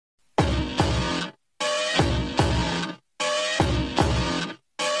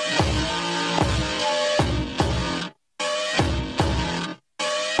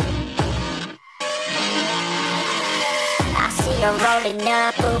her rolling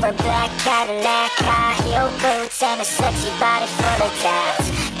up, Uber black Cadillac, high heel boots, and a sexy body full of tats.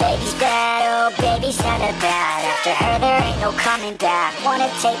 Baby's bad, oh baby's hella bad. After her there ain't no coming back. Wanna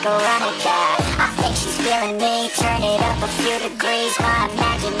take a run at that? I think she's feeling me. Turn it up a few degrees. My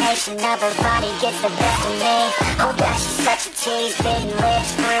imagination of her body gets the best of me. Oh gosh, she's such a tease. Bitten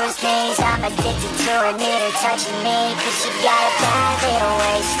lips, bruised knees. I'm addicted to her, need her touching me. Cause she got a bad little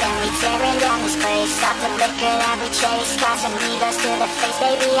waist, and we tearing down this place. Off the liquor that we chase, Casamigos to the face.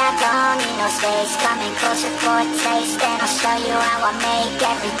 Baby, I don't need no space. Coming closer for a taste, and I'll show you how I make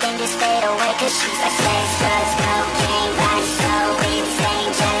everything just fade away. Cause she's like space, drugs, cocaine, body so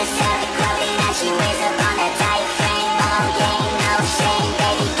insane. Jealous of the clothing that she wears up on that tight frame. Oh yeah, no shame,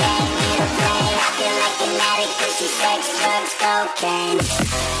 baby, came here to play. I feel like an addict cause she's sex, drugs, cocaine.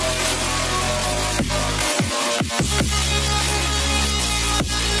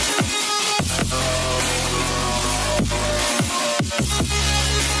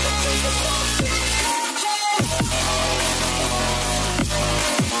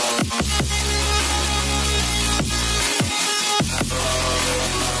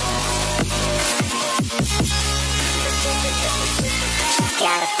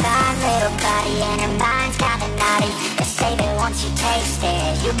 Got a fine little body and her mind's kinda naughty. They say that once you taste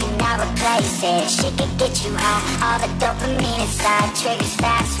it, you cannot replace it. She can get you high, all the dopamine inside triggers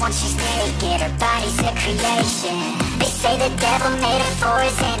fast once she's naked. Her body's a creation. They say the devil made her for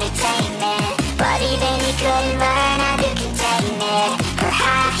his entertainment, but even he couldn't learn how to contain it. Her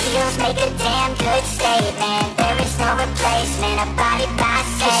high heels make a damn good statement. There is no replacement, a body by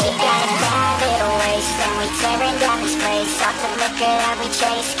say. She got a bad little waist, and we tearing down this place. Off the liquor that we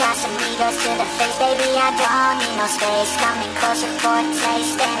chase, Casamigos to the face. Baby, I don't need no space. Coming closer for a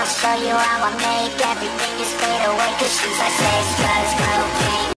taste, and I'll show you how I make everything just fade away. Cause she's like sex, drugs, cocaine.